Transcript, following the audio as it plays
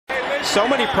So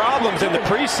many problems in the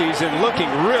preseason, looking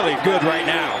really good right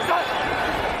now.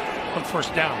 On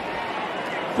first down.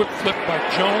 Quick flip by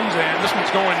Jones, and this one's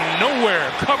going nowhere.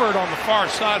 Covered on the far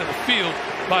side of the field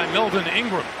by Melvin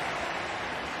Ingram.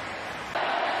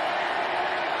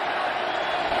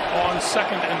 On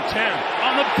 2nd and 10.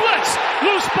 On the blitz.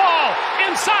 Loose ball.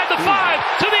 Inside the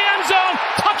 5. To the end zone.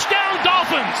 Touchdown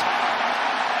Dolphins.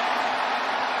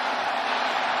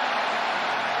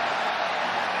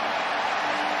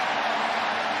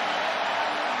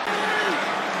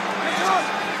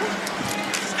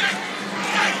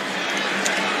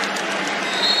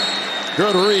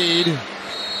 Good read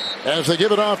as they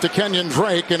give it off to Kenyon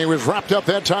Drake, and he was wrapped up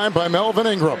that time by Melvin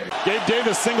Ingram. Gabe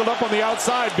Davis singled up on the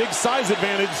outside. Big size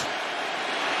advantage.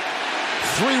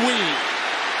 3 weed.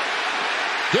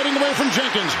 Getting away from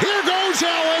Jenkins. Here goes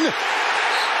Allen.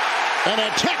 And a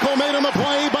tackle made on the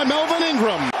play by Melvin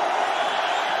Ingram.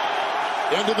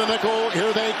 Into the nickel.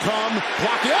 Here they come.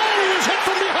 Blocking. Oh, he was hit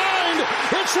from behind.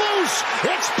 It's loose.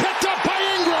 It's picked up by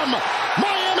Ingram.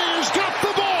 Miami has got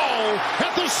the ball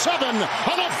at the 7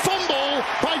 on a fumble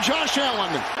by Josh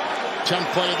Allen. 10th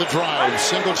play of the drive.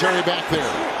 Singletary back there.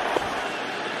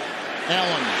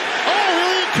 Allen. Oh,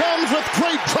 here he comes with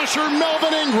great pressure.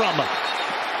 Melvin Ingram.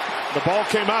 The ball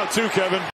came out too, Kevin.